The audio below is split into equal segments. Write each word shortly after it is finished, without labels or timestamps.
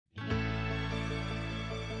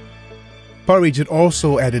Parijat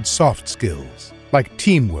also added soft skills like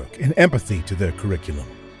teamwork and empathy to their curriculum,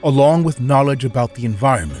 along with knowledge about the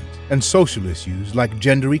environment and social issues like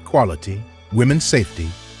gender equality, women's safety,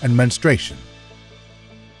 and menstruation.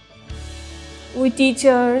 We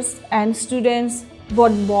teachers and students,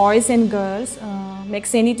 both boys and girls, make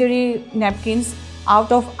sanitary napkins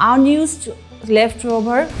out of unused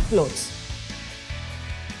leftover clothes.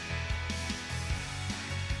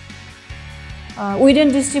 We then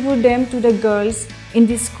distribute them to the girls in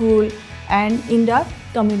the school and in the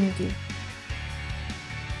community.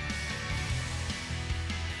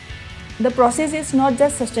 The process is not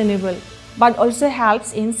just sustainable, but also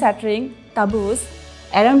helps in shattering taboos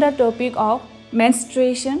around the topic of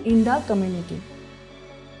menstruation in the community.